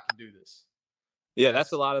 hey, I can do this. Yeah,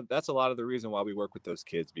 that's a lot of the reason why we work with those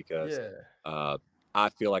kids, because I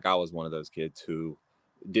feel like I was one of those kids who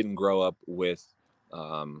didn't grow up with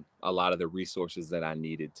a lot of the resources that I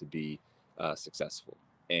needed to be successful.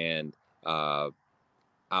 And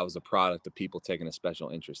I was a product of people taking a special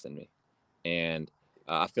interest in me. And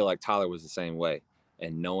I feel like Tyler was the same way.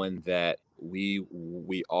 And knowing that we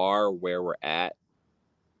are where we're at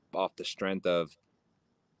off the strength of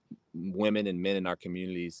women and men in our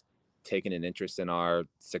communities taking an interest in our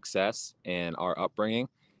success and our upbringing,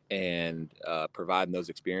 and providing those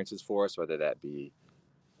experiences for us, whether that be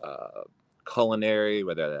culinary,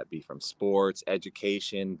 whether that be from sports,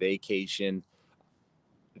 education, vacation.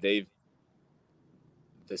 The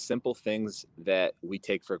simple things that we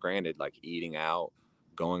take for granted, like eating out,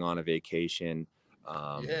 going on a vacation,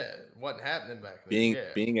 it wasn't happening back then.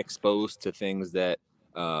 being exposed to things that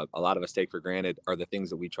a lot of us take for granted, are the things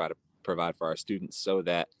that we try to provide for our students, so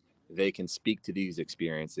that they can speak to these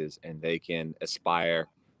experiences and they can aspire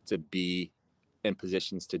to be in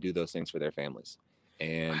positions to do those things for their families.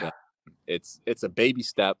 And it's a baby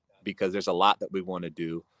step, because there's a lot that we want to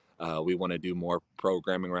do. We want to do more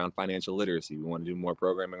programming around financial literacy. We want to do more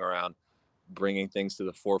programming around bringing things to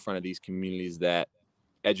the forefront of these communities that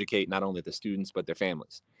educate not only the students but their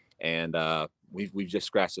families. And we've just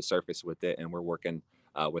scratched the surface with it, and we're working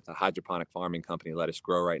with a hydroponic farming company, Let Us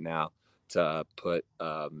Grow, right now, to put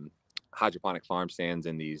hydroponic farm stands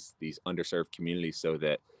in these underserved communities, so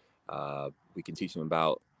that we can teach them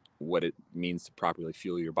about what it means to properly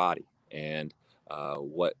fuel your body, and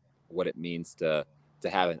what it means to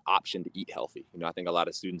have an option to eat healthy. I think a lot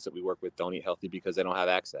of students that we work with don't eat healthy because they don't have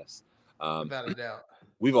access. Without a doubt.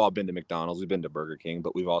 We've all been to McDonald's, we've been to Burger King,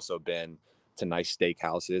 but we've also been to nice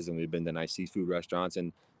steakhouses, and we've been to nice seafood restaurants.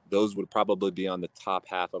 And those would probably be on the top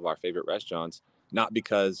half of our favorite restaurants, not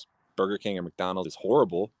because Burger King or McDonald's is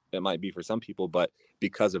horrible. It might be for some people, but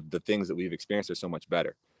because of the things that we've experienced are so much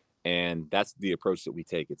better. And that's the approach that we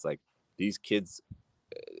take. It's like, these kids,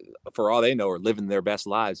 for all they know, are living their best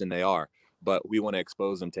lives, and they are, but we want to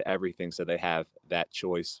expose them to everything, so they have that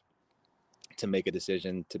choice to make a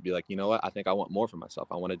decision to be like, you know what, I think I want more for myself.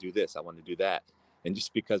 I want to do this. I want to do that. And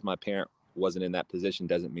just because my parent wasn't in that position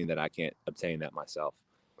doesn't mean that I can't obtain that myself.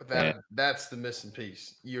 That's the missing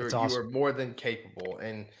piece. You awesome. are more than capable,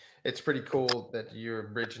 and it's pretty cool that you're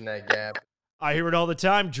bridging that gap. I hear it all the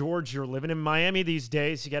time, George. You're living in Miami these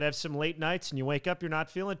days. You got to have some late nights, and you wake up, you're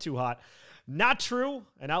not feeling too hot. Not true,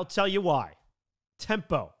 and I'll tell you why.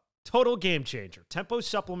 Tempo. Total game changer. Tempo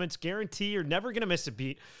supplements guarantee you're never going to miss a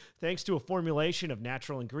beat, thanks to a formulation of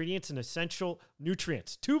natural ingredients and essential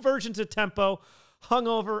nutrients. 2 versions of Tempo: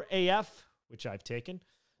 Hungover AF, which I've taken,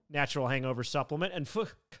 natural hangover supplement, and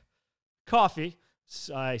coffee,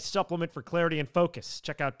 a supplement for clarity and focus.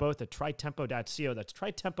 Check out both at trytempo.co. That's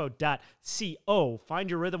trytempo.co. Find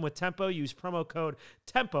your rhythm with Tempo. Use promo code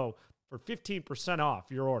TEMPO for 15% off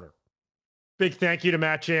your order. Big thank you to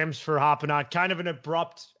Matt James for hopping on. Kind of an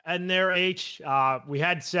abrupt end there, H. We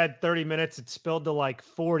had said 30 minutes. It spilled to like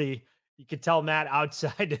 40. You could tell Matt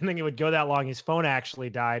outside didn't think it would go that long. His phone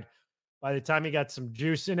actually died. By the time he got some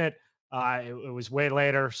juice in it, it was way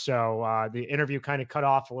later. So the interview kind of cut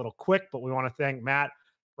off a little quick, but we want to thank Matt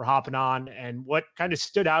for hopping on. And what kind of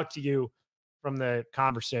stood out to you from the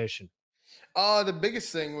conversation? The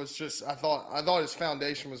biggest thing was just, I thought his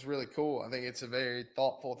foundation was really cool. I think it's a very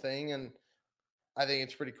thoughtful thing, and I think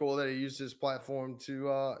it's pretty cool that he used his platform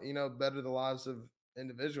to, better the lives of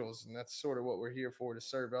individuals. And that's sort of what we're here for, to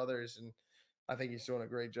serve others. And I think he's doing a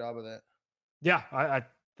great job of that. Yeah, I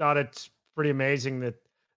thought it's pretty amazing that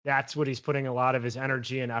that's what he's putting a lot of his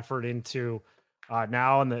energy and effort into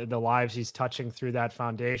now, and the lives he's touching through that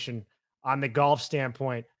foundation. On the golf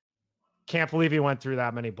standpoint, can't believe he went through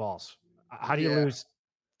that many balls. How do you lose?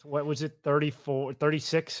 What was it, 34,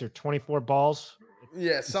 36 or 24 balls?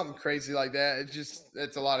 Yeah, something crazy like that.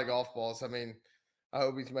 It's a lot of golf balls. I mean, I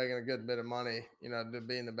hope he's making a good bit of money, to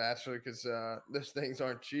be in the Bachelor, because those things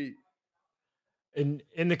aren't cheap. In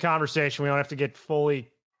the conversation, we don't have to get fully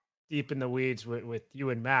deep in the weeds with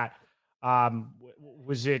you and Matt.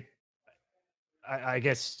 Was it, I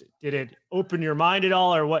guess, did it open your mind at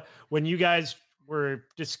all, or what, when you guys were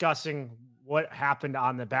discussing what happened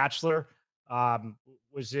on The Bachelor?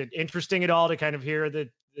 Was it interesting at all to kind of hear the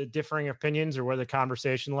differing opinions, or where the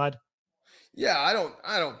conversation led? Yeah, I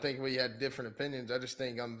don't think we had different opinions. I just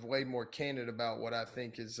think I'm way more candid about what I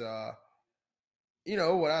think is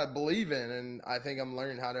what I believe in, and I think I'm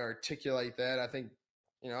learning how to articulate that. I think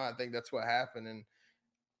that's what happened, and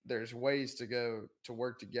there's ways to go to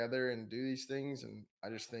work together and do these things, and I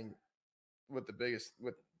just think with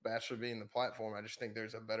Bachelor being the platform, I just think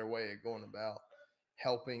there's a better way of going about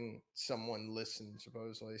helping someone listen,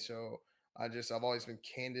 supposedly. So I've always been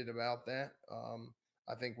candid about that.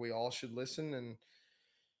 I think we all should listen, and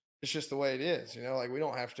it's just the way it is. Like we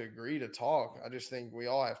don't have to agree to talk. I just think we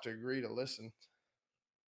all have to agree to listen.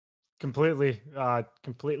 Completely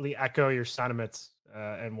echo your sentiments,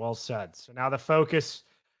 and well said. So now the focus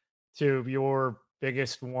to your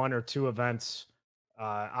biggest one or two events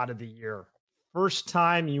out of the year. First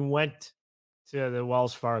time you went to the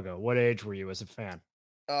Wells Fargo, what age were you as a fan?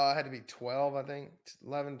 I had to be 12, I think,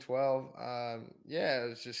 11, 12. Yeah, it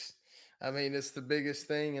was just, I mean, it's the biggest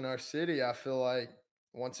thing in our city. I feel like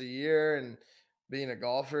once a year, and being a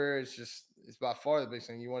golfer, it's by far the biggest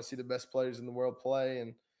thing. You want to see the best players in the world play.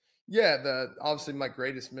 And yeah, obviously my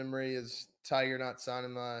greatest memory is Tiger not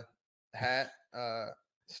signing my hat.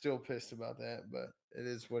 Still pissed about that, but it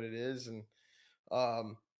is what it is. And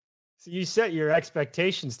um, So you set your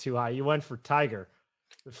expectations too high. You went for Tiger.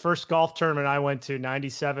 The first golf tournament I went to,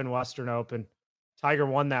 97 Western Open. Tiger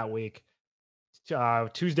won that week.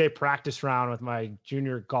 Tuesday practice round with my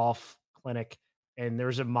junior golf clinic, and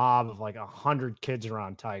there's a mob of like 100 kids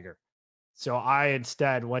around Tiger. So I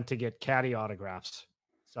instead went to get caddy autographs.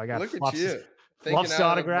 So I got look at you thinking Fluff's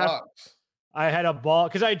out of the autograph. box. I had a ball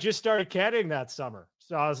because I just started caddying that summer.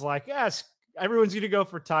 So I was like, yes, everyone's going to go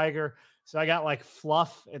for Tiger. So I got like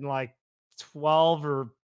Fluff and like 12 or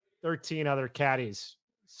 13 other caddies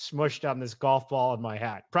smushed on this golf ball in my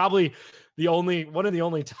hat. Probably one of the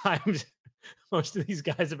only times most of these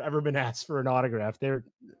guys have ever been asked for an autograph. They're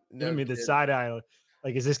No giving me the kidding. side eye.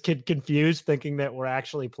 Like, is this kid confused thinking that we're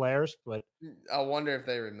actually players? But I wonder if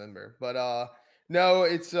they remember. But no,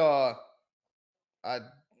 it's I I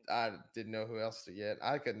didn't know who else to get.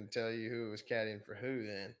 I couldn't tell you who was caddying for who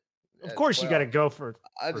then of at course you got to 12. go for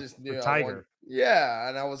I for, just for knew I wanted, Tiger. yeah,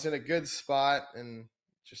 and I was in a good spot and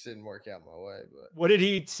just didn't work out my way. But What did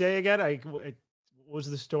he say again? What was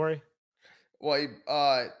the story? well,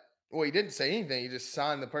 he didn't say anything. He just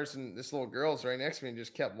signed this little girl's right next to me, and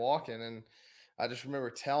just kept walking. And I just remember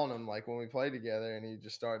telling him, like, when we played together, and he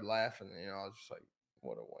just started laughing. I was just like,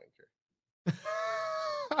 what a wanker.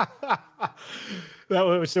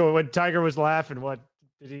 So when Tiger was laughing, what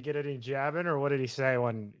did he get any jabbing, or what did he say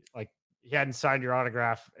when like he hadn't signed your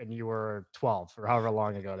autograph and you were 12 or however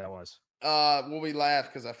long ago that was? Well, we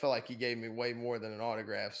laughed because I felt like he gave me way more than an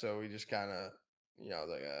autograph. So we just kind of,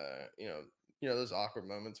 like, those awkward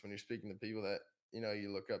moments when you're speaking to people that you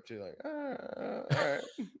look up to, like,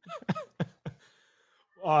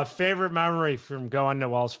 all Favorite memory from going to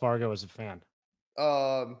Wells Fargo as a fan?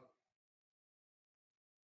 right.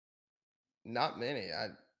 Not many.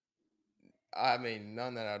 I mean,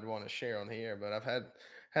 none that I'd want to share on here, but I've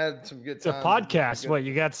had some good It's a times. podcast. What,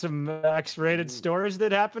 you got some X-rated Mm, stories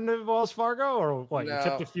that happened at Wells Fargo, or what? You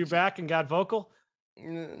tipped a No, few back and got vocal?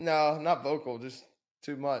 no, not vocal. Just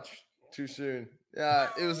too much, too soon. Yeah,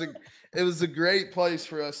 it was a great place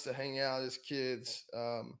for us to hang out as kids.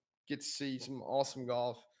 Get to see some awesome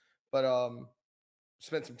golf, but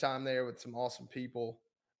spent some time there with some awesome people.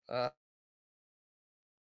 Uh,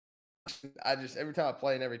 I just every time I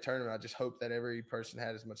play in every tournament, I just hope that every person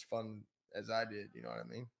had as much fun as I did. You know what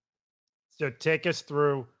I mean? So take us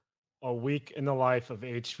through a week in the life of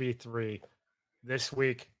HV3 this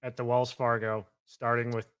week at the Wells Fargo, starting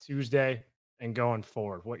with Tuesday and going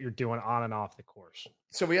forward, what you're doing on and off the course.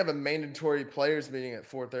 So we have a mandatory players meeting at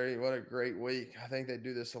 4:30. What a great week. I think they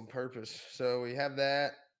do this on purpose. So we have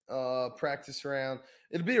that practice round.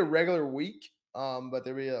 It'll be a regular week, but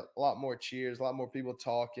there'll be a lot more cheers, a lot more people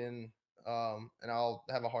talking, and I'll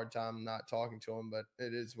have a hard time not talking to them, but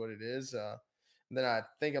it is what it is. And then I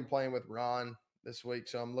think I'm playing with Ron this week,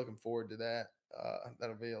 so I'm looking forward to that.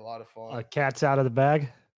 That'll be a lot of fun. Cat's out of the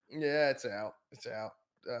bag. Yeah, it's out. It's out.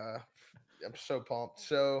 I'm so pumped.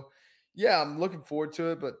 So, yeah, I'm looking forward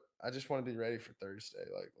to it, but I just want to be ready for Thursday.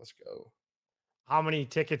 Like, let's go. How many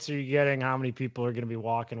tickets are you getting? How many people are going to be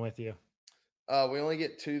walking with you? We only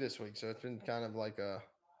get 2 this week, so it's been kind of like a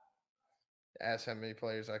ask how many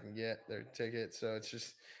players I can get their tickets. So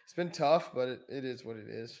it's been tough, but it is what it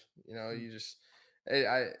is. You just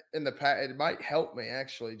I in the past it might help me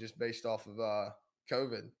actually just based off of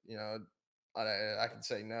COVID. I can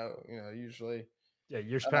say no. Usually Yeah,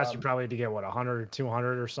 years past, you probably had to get what, 100 or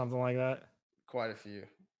 200 or something like that. quite a few.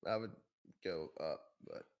 I would go up,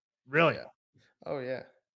 but Really? yeah. Oh yeah.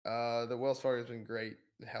 The Wells Fargo has been great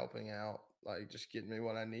helping out, like just getting me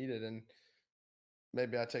what I needed. And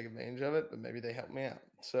maybe I take advantage of it, but maybe they help me out.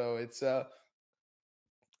 So it's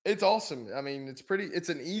awesome. I mean, it's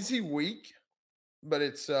an easy week, but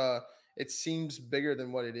it seems bigger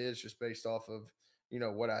than what it is just based off of,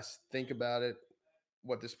 what I think about it,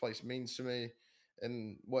 what this place means to me,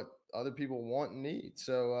 and what other people want and need.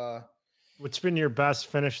 So What's been your best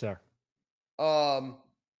finish there? I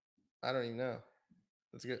don't even know.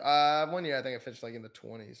 That's good. One year I think I finished like in the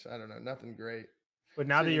 20s. I don't know, nothing great. But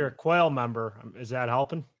now that Shouldn't you're a even, Quail member, is that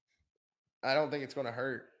helping? I don't think it's going to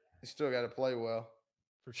hurt. You still got to play well.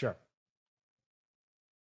 For sure.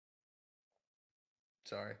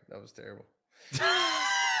 Sorry, that was terrible.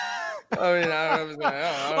 I mean, I don't know.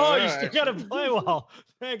 I don't Oh, know, you still got to actually. play well.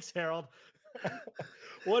 Thanks, Harold.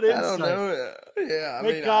 What I don't insight. know. Yeah, I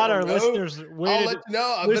Thank mean, I God don't our know. listeners I'll waited, let you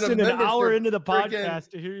know. I've been a listen an member hour for into the freaking podcast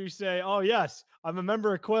to hear you say, oh, yes, I'm a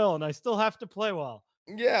member of Quail and I still have to play well.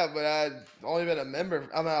 yeah, but I've only been a member.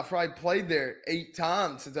 I mean, I've probably played there 8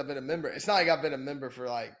 times since I've been a member. It's not like I've been a member for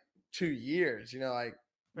like 2 years, like,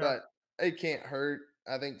 Fair. but it can't hurt.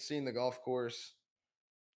 I think seeing the golf course.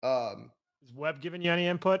 Um, Is Webb giving you any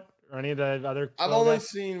input or any of the other I've Quail only guys?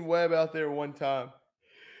 seen Webb out there one time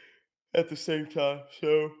at the same time,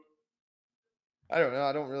 so I don't know.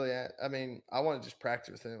 I don't really. I mean, I want to just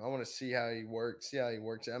practice with him. I want to see how he works. See how he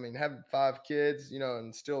works. I mean, having 5 kids,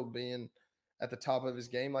 and still being at the top of his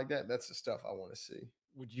game like that. That's the stuff I want to see.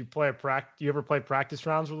 Would you play do you ever play practice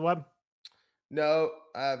rounds with Webb? No,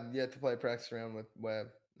 I've yet to play a practice round with Webb.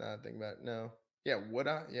 Now I think about it. No. Yeah, would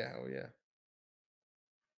I? Yeah, oh yeah.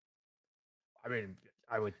 I mean,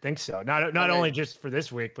 I would think so. I Not only mean, just for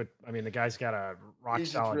this week, but I mean, the guy's got a rock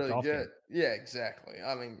he's just solid really golf good. game. Yeah, exactly.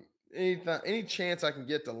 I mean, any chance I can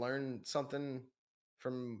get to learn something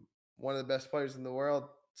from one of the best players in the world,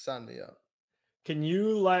 sign me up. Can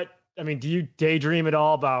you do you daydream at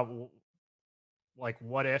all about like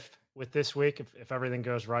what if with this week if everything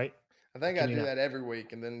goes right? I Or think I can you do not? that every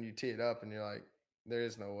week, and then you tee it up, and you're like, there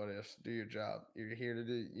is no what ifs. Do your job. You're here to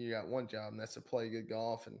do. You got one job, and that's to play good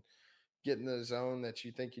golf and get in the zone that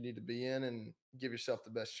you think you need to be in, and give yourself the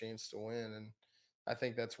best chance to win. And I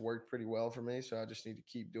think that's worked pretty well for me. So I just need to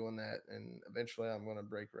keep doing that, and eventually I'm going to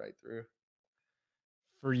break right through.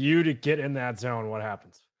 For you to get in that zone, what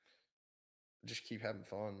happens? Just keep having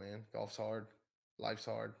fun, man. Golf's hard. Life's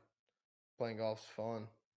hard. Playing golf's fun.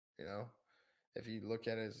 You know, if you look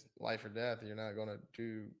at it as life or death, you're not going to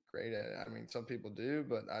do great at it. I mean, some people do,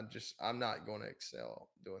 but I'm not going to excel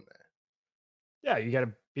doing that. Yeah, you got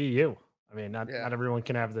to be you. I mean, Yeah, not everyone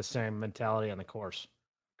can have the same mentality on the course.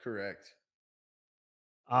 correct.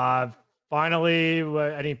 Uh, Finally,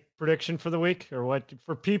 any prediction for the week or what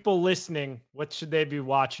for people listening? What should they be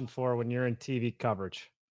watching for when you're in TV coverage?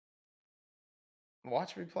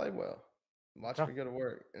 Watch me play well. Watch Okay. me go to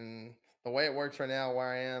work. And the way it works right now, where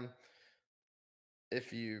I am,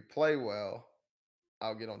 if you play well,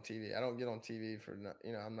 I'll get on TV. I don't get on TV for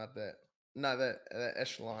I'm not that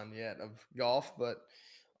echelon yet of golf, but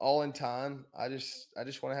all in time. I just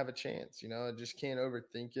want to have a chance. I just can't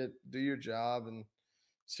overthink it. Do your job and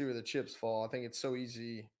see where the chips fall. I think it's so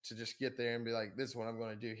easy to just get there and be like, "This is what I'm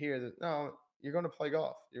going to do here." No, you're going to play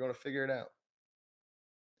golf. You're going to figure it out.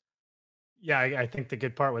 Yeah, I think the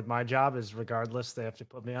good part with my job is regardless, they have to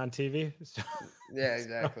put me on TV. So, Yeah, so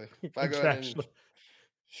exactly. If I go ahead and contractually.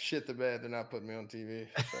 shit the bed, they're not putting me on TV,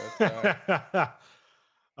 so it's all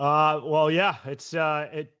right. Well, yeah,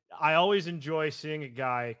 I always enjoy seeing a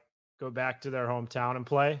guy go back to their hometown and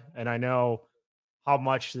play. And I know how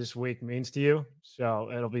much this week means to you. So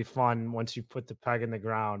it'll be fun once you put the peg in the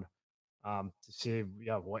ground to see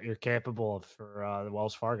what you're capable of for the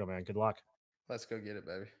Wells Fargo, man. Good luck. Let's go get it,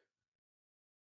 baby.